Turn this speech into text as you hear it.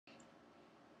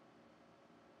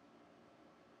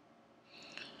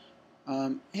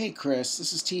Hey Chris,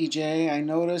 this is TJ. I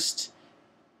noticed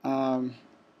um,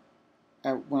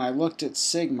 when I looked at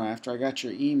Sigma after I got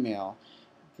your email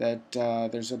that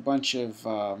there's a bunch of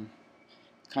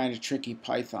kind of tricky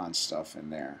Python stuff in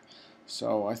there.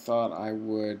 So I thought I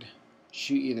would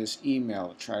shoot you this email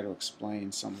to try to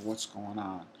explain some of what's going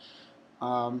on.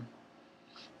 Um,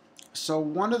 so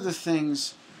one of the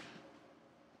things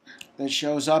that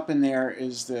shows up in there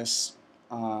is this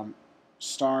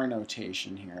star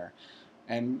notation here.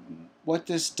 And what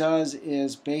this does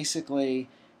is basically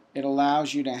it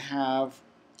allows you to have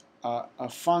a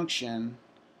function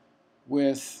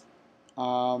with,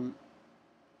 so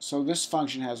this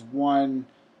function has one,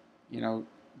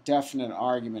 definite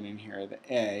argument in here, the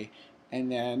a,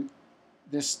 and then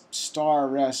this star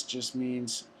rest just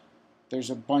means there's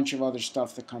a bunch of other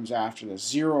stuff that comes after this.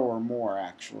 0 or more,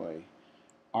 actually,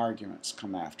 arguments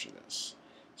come after this.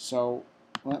 So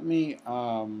let me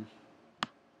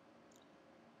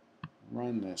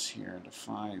run this here and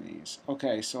define these.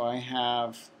 Okay, so I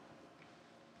have,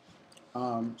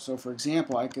 so for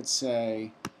example, I could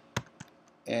say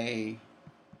A1,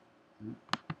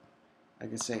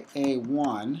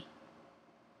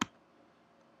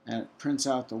 and it prints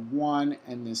out the 1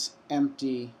 and this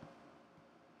empty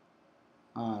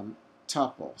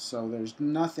tuple. So there's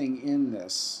nothing in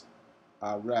this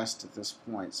rest at this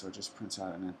point, so it just prints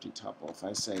out an empty tuple. If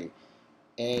I say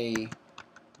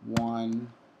A1,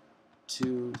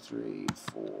 2, 3,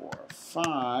 4,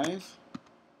 5,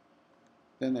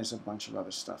 then there's a bunch of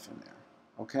other stuff in there.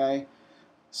 Okay?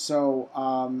 So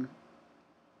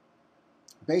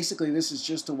basically this is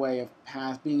just a way of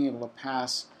being able to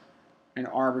pass an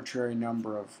arbitrary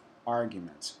number of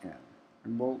arguments in.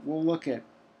 And we'll look at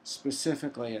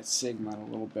specifically at Sigma in a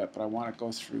little bit, but I want to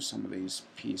go through some of these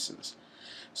pieces.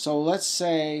 So let's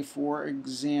say, for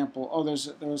example,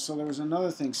 there was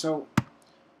another thing. So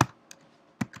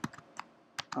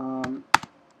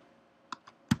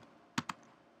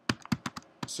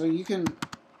so you can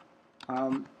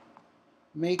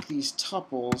make these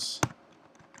tuples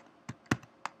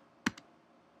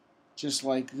just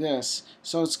like this.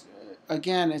 So it's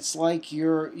again, it's like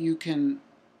you can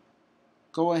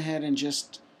go ahead and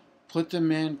just put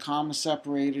them in comma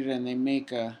separated, and they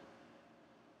make a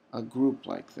group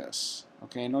like this.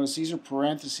 Okay, notice these are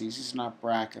parentheses, these are not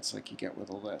brackets like you get with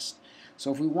a list.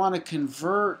 So if we want to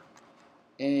convert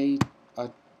a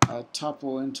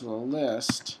tuple into a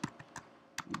list,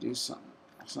 we do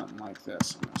something like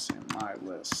this. I'm going to say my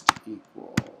list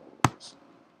equals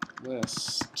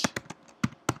list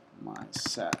my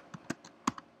set.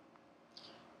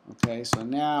 Okay, so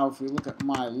now if we look at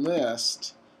my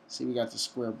list, see we got the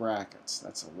square brackets.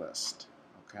 That's a list.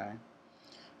 Okay,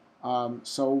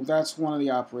 so that's one of the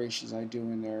operations I do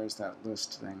in there, is that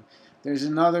list thing. There's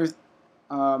another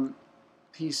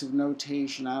piece of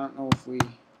notation. I don't know if we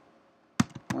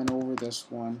went over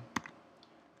this one,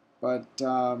 but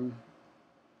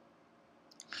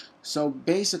so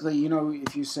basically,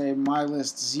 if you say my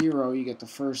list 0, you get the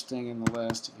first thing in the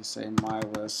list. If you say my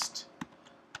list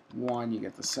 1, you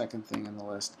get the second thing in the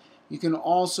list. You can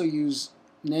also use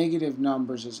negative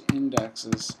numbers as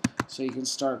indexes, so you can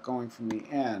start going from the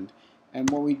end. And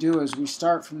what we do is we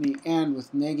start from the end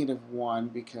with -1,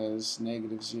 because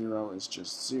 -0 is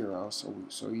just 0.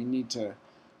 So you need to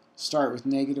start with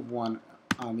 -1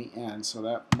 on the end. So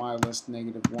that my list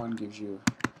 -1 gives you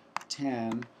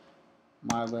 10.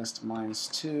 My list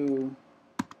 -2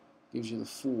 gives you the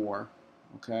 4.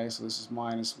 Okay, so this is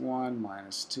 -1,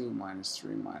 -2,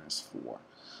 -3, -4.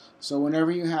 So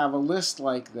whenever you have a list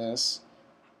like this,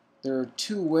 there are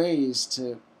two ways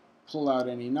to pull out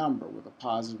any number, with a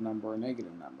positive number or a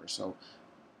negative number. So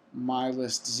my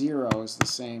list 0 is the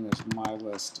same as my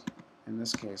list, in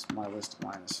this case, my list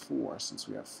 -4, since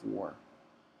we have 4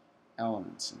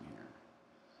 elements in here.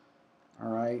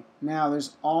 Alright, now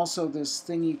there's also this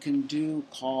thing you can do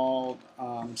called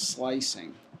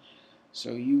slicing.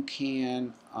 So you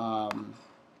can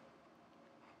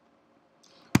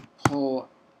pull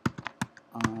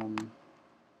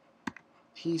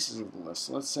pieces of the list.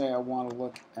 So let's say I want to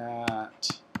look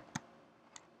at,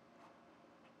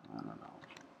 I don't know,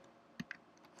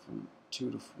 from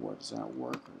 2 to 4. Does that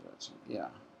work? Or that's,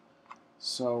 yeah.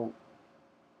 So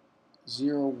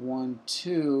 0, 1,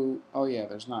 2. Oh yeah,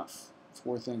 there's not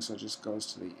 4 things, so it just goes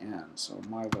to the end. So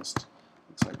my list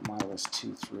looks like my list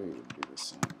 2, 3 would do the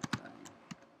same thing.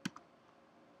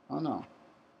 Oh no.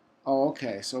 Oh,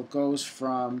 okay. So it goes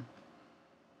from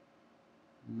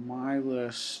my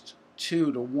list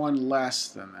 2 to 1 less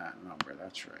than that number.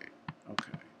 That's right.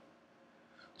 Okay.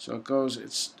 So it goes.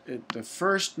 The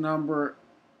first number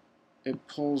it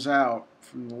pulls out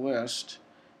from the list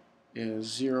is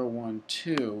 0, 1,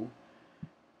 2,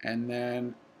 and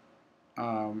then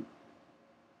the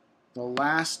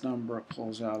last number it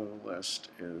pulls out of the list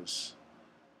is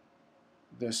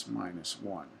this minus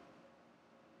 1.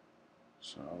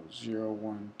 So 0,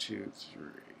 1, 2, 3.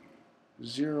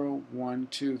 0, 1,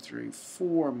 2, 3,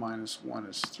 4 minus 1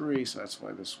 is 3, so that's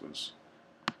why this was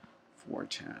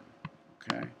 410.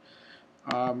 Okay.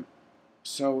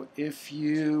 So if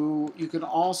you can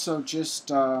also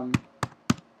just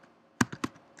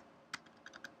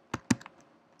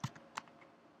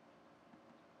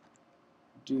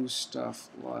do stuff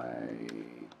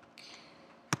like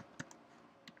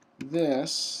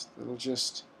this. It'll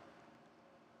just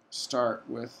start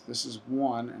with, this is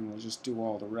 1, and we'll just do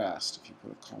all the rest if you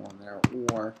put a colon there,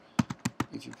 or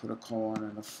if you put a colon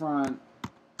in the front,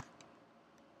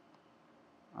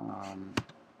 we'll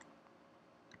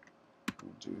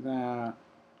do that.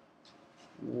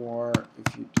 Or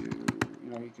if you do,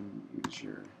 you can use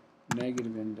your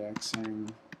negative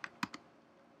indexing,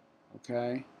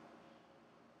 okay?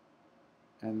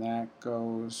 And that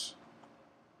goes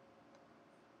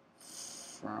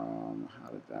from, how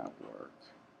did that work?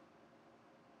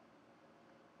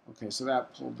 Okay, so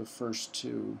that pulled the first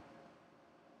two.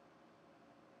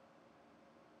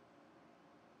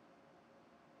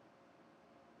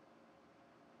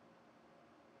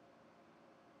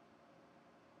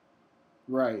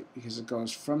 Right, because it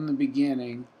goes from the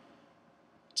beginning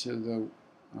to the,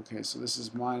 okay, so this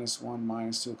is minus 1,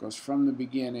 minus 2. It goes from the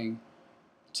beginning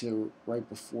to right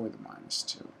before the minus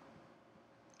 2.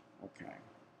 Okay.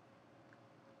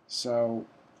 So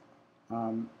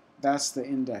that's the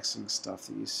indexing stuff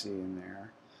that you see in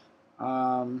there.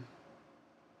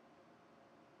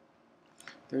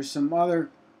 There's some other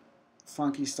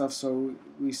funky stuff. So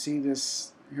we see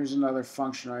this, here's another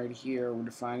function right here. We're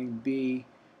defining b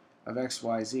of x,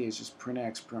 y, z. It's just print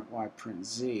x, print y, print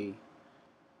z.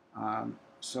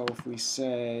 So if we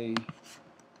say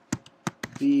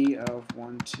b of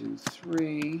 1, 2,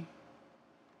 3,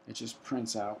 it just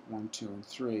prints out 1, 2, and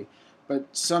 3. But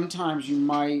sometimes you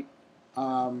might,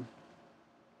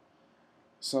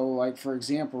 so like for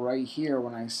example right here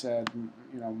when I said,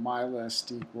 my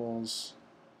list equals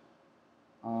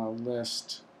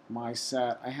list my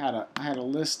set, I had a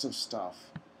list of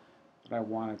stuff that I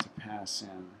wanted to pass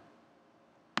in.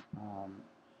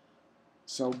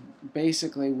 So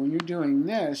basically when you're doing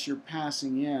this, you're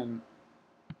passing in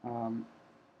 1,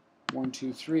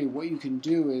 2, 3. What you can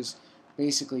do is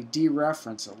basically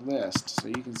dereference a list. So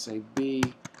you can say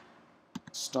b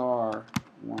star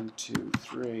 1, 2,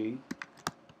 3,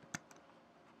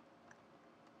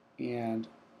 and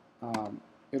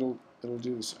it'll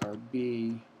do this, or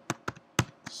b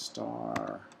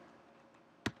star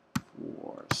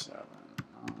 4, 7,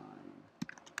 9,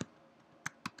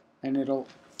 and it'll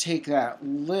take that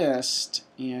list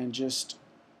and just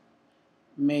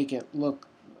make it look,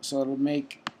 so it'll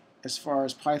make, as far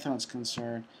as Python's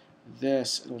concerned,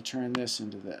 this, it'll turn this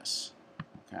into this.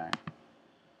 Okay.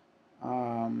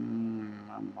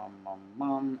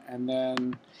 And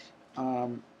then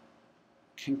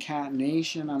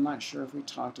concatenation, I'm not sure if we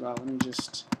talked about. Let me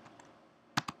just,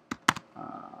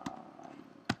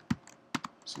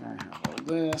 so I have a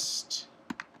list,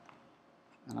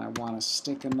 and I want to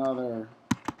stick another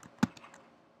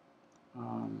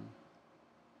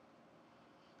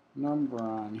number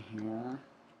on here.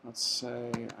 Let's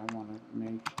say I want to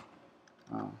make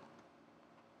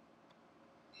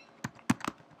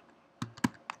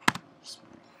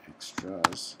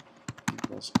extras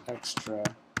equals extra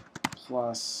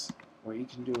plus, what you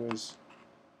can do is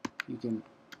you can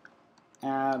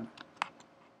add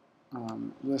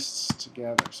lists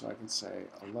together. So I can say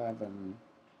 11,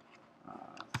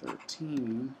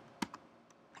 13,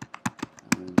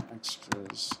 and then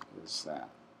extras is that.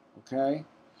 Okay?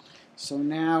 So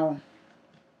now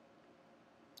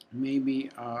maybe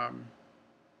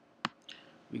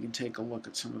we can take a look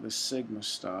at some of the sigma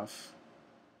stuff.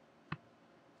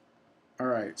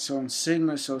 Alright, so in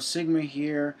sigma, sigma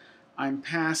here, I'm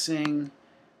passing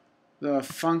the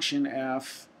function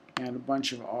f and a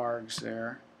bunch of args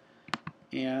there,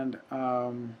 and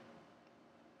I'm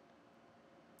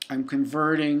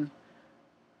converting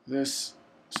this,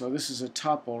 so this is a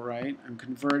tuple, right? I'm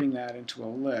converting that into a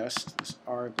list, this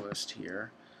arg list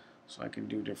here, so I can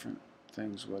do different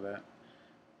things with it.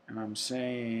 And I'm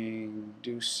saying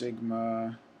do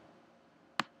sigma,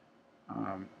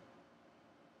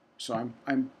 so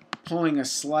I'm pulling a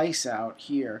slice out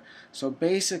here. So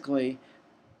basically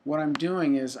what I'm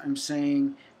doing is I'm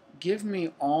saying give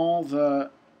me all the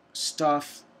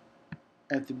stuff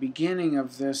at the beginning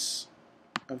of this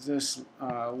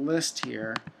list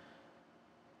here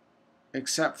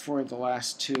except for the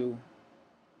last two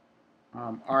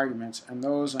arguments, and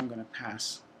those I'm going to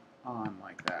pass on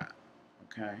like that.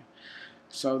 Okay,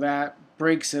 so that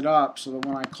breaks it up so that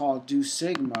when I call do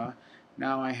sigma,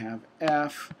 now I have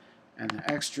f and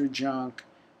the extra junk,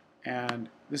 and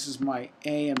this is my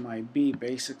a and my b,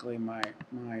 basically my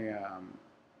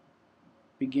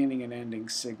beginning and ending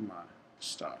sigma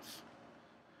stuff.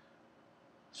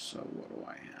 So what do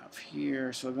I have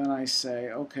here? So then I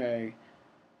say, okay,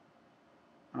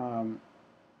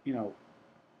 you know,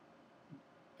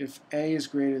 if a is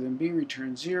greater than b,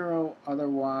 return 0.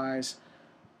 Otherwise,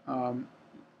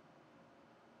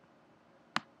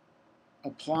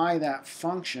 apply that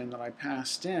function that I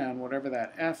passed in, whatever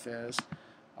that f is,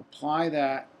 apply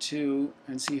that to,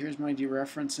 and see, here's my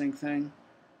dereferencing thing.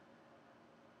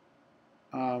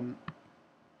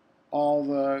 All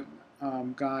the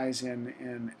guys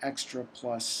in extra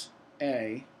plus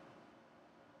a,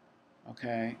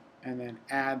 okay, and then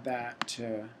add that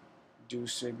to do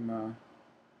sigma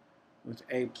with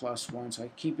a plus 1. So I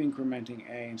keep incrementing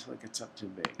a until it gets up to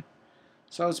b.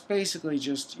 So it's basically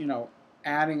just, you know,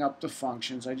 adding up the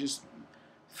functions. I just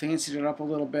fancied it up a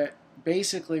little bit,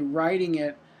 basically writing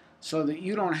it so that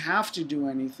you don't have to do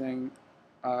anything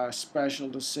special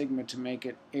to sigma to make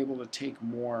it able to take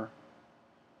more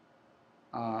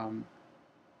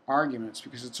arguments,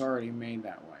 because it's already made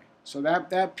that way. So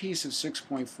that piece of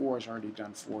 6.4 is already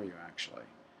done for you, actually.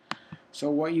 So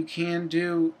what you can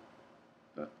do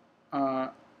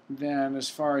then, as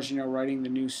far as, you know, writing the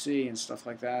new C and stuff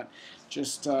like that,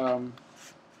 just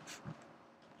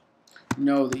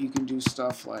know that you can do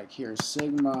stuff like here,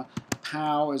 sigma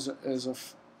pow is a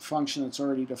function that's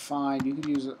already defined. You could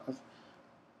use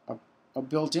a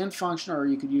built-in function, or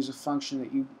you could use a function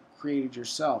that you created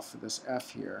yourself for this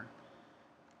f here.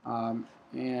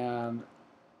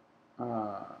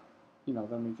 You know,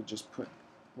 then we could just put,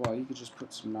 well, you could just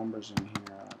put some numbers in here.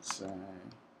 Let's say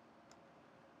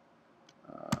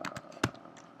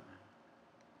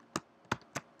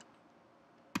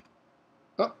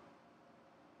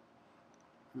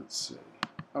let's see.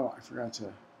 Oh, I forgot to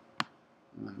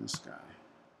run this guy.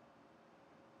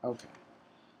 Okay.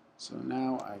 So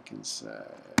now I can say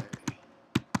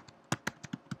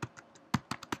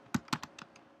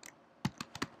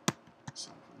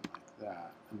something like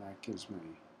that, and that gives me,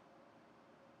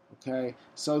 okay,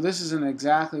 so this isn't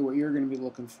exactly what you're going to be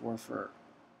looking for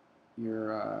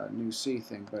your new C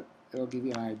thing, but it'll give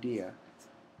you an idea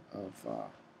of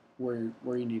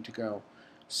where you need to go.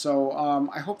 So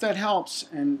I hope that helps,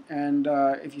 and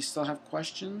if you still have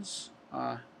questions,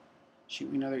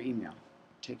 shoot me another email.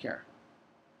 Take care.